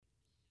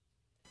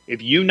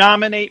If you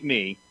nominate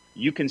me,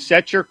 you can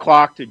set your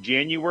clock to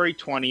January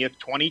 20th,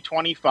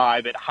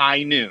 2025 at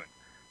high noon,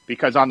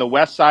 because on the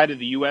west side of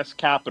the U.S.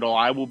 Capitol,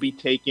 I will be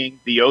taking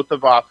the oath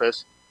of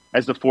office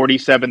as the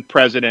 47th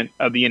President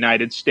of the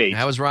United States.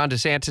 That was Ron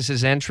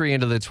DeSantis' entry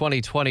into the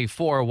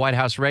 2024 White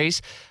House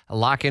race.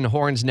 Locking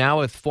horns now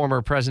with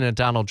former President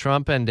Donald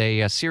Trump and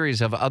a series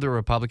of other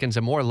Republicans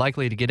and more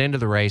likely to get into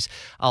the race.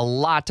 A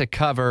lot to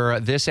cover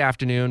this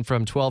afternoon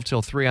from 12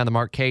 till 3 on the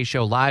Mark Kaye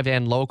Show, live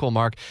and local,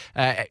 Mark.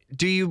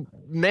 Do you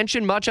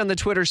mention much on the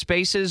Twitter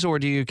Spaces, or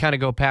do you kind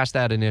of go past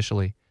that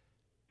initially?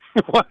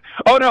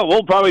 Oh, no,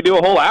 we'll probably do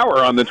a whole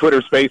hour on the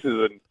Twitter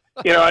Spaces and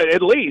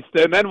at least,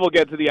 and then we'll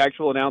get to the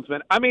actual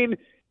announcement. I mean,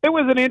 it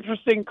was an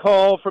interesting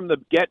call from the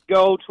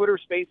get-go. Twitter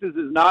Spaces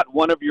is not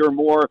one of your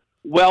more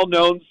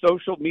well-known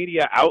social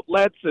media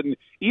outlets, and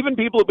even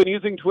people who've been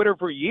using Twitter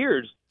for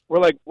years were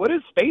like, what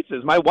is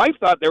Spaces? My wife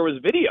thought there was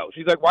video.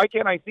 She's like, why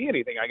can't I see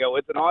anything? I go,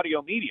 it's an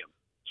audio medium.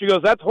 She goes,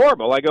 that's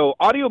horrible. I go,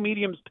 audio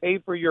mediums pay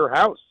for your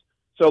house,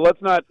 so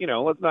let's not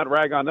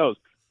rag on those.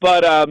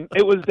 But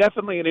it was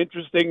definitely an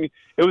interesting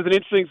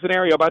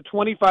scenario. About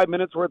 25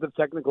 minutes worth of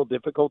technical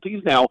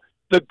difficulties. Now,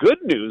 the good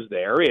news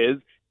there is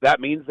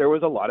that means there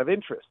was a lot of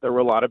interest. There were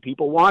a lot of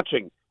people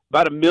watching.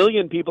 About 1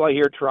 million people I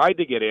hear tried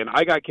to get in.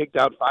 I got kicked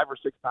out 5 or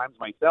 6 times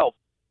myself.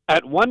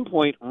 At one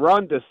point,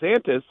 Ron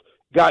DeSantis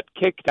got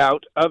kicked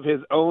out of his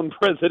own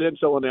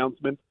presidential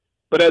announcement.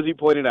 But as you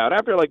pointed out,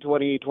 after like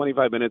 20,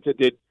 25 minutes, it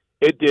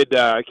did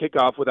kick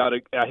off without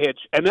a hitch.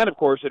 And then, of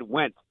course, it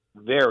went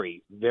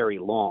very, very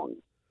long.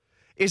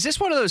 Is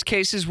this one of those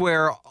cases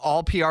where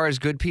all PR is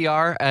good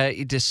PR,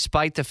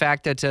 despite the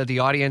fact that the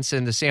audience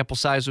and the sample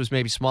size was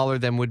maybe smaller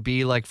than would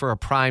be like for a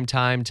prime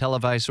time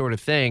televised sort of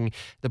thing?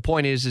 The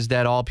point is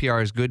that all PR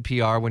is good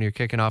PR when you're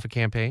kicking off a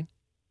campaign?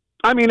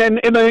 I mean, in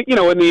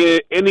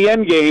the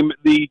end game,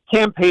 the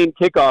campaign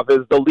kickoff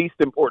is the least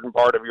important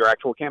part of your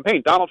actual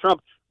campaign. Donald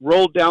Trump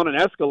rolled down an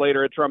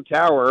escalator at Trump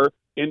Tower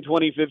in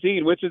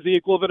 2015, which is the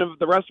equivalent of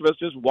the rest of us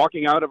just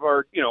walking out of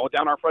our,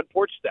 down our front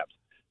porch steps.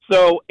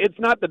 So it's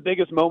not the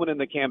biggest moment in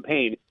the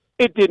campaign.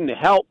 It didn't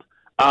help.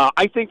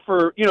 I think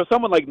for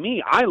someone like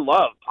me, I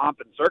love pomp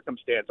and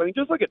circumstance. I mean,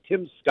 just look at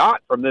Tim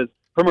Scott from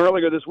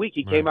earlier this week.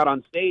 He came out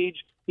on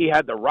stage. He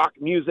had the rock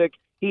music.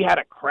 He had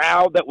a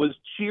crowd that was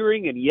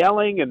cheering and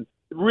yelling and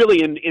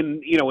really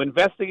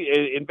invested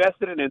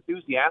and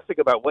enthusiastic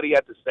about what he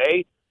had to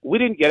say. We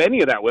didn't get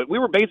any of that. We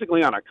were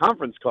basically on a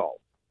conference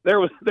call. There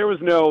was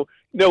no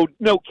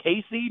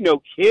Casey,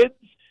 no kids,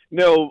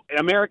 no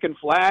American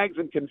flags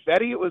and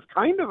confetti. It was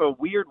kind of a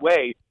weird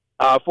way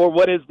for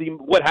what has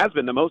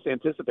been the most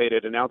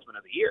anticipated announcement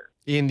of the year.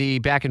 In the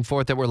back and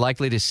forth that we're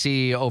likely to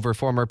see over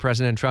former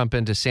President Trump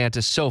and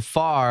DeSantis, so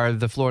far,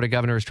 the Florida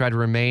governor has tried to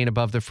remain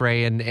above the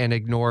fray and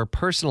ignore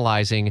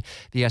personalizing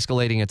the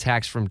escalating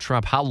attacks from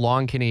Trump. How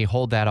long can he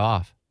hold that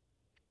off?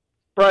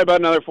 Probably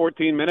about another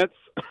 14 minutes.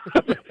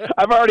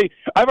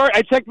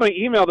 I checked my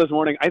email this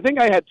morning. I think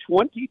I had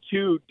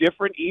 22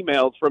 different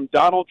emails from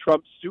Donald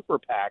Trump's super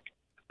PAC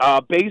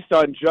based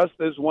on just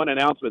this one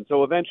announcement.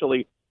 So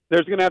eventually,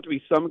 there's going to have to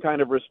be some kind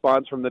of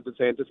response from the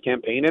DeSantis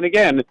campaign. And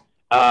again,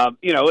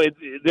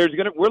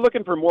 we're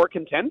looking for more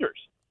contenders.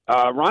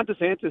 Ron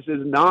DeSantis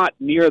is not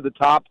near the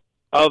top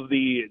of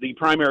the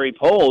primary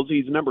polls.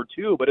 He's number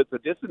 2, but it's a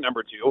distant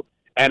number 2.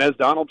 And as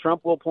Donald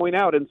Trump will point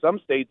out, in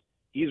some states,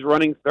 he's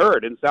running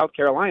 3rd. In South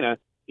Carolina,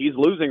 he's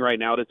losing right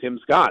now to Tim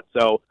Scott.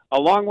 So a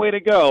long way to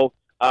go.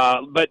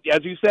 But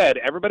as you said,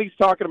 everybody's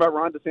talking about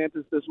Ron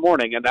DeSantis this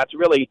morning, and that's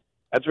really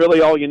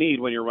all you need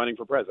when you're running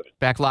for president.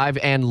 Back live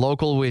and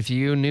local with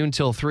you, noon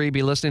till 3.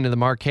 Be listening to the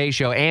Mark Kaye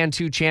Show, and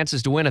 2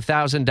 chances to win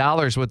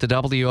 $1,000 with the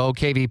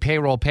WOKV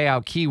payroll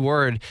payout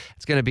keyword.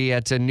 It's going to be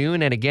at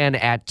noon and again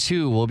at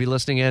 2. We'll be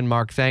listening in.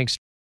 Mark, thanks.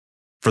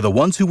 For the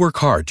ones who work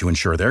hard to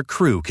ensure their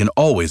crew can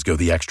always go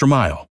the extra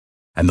mile,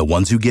 and the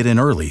ones who get in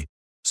early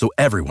so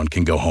everyone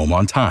can go home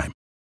on time,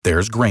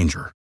 there's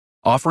Grainger,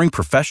 offering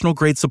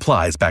professional-grade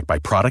supplies backed by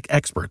product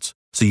experts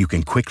so you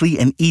can quickly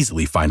and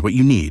easily find what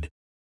you need.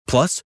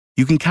 Plus,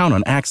 you can count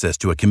on access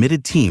to a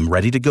committed team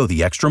ready to go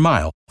the extra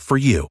mile for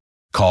you.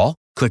 Call,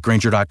 click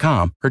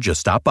Grainger.com, or just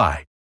stop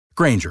by.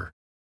 Grainger,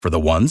 for the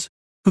ones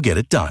who get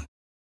it done.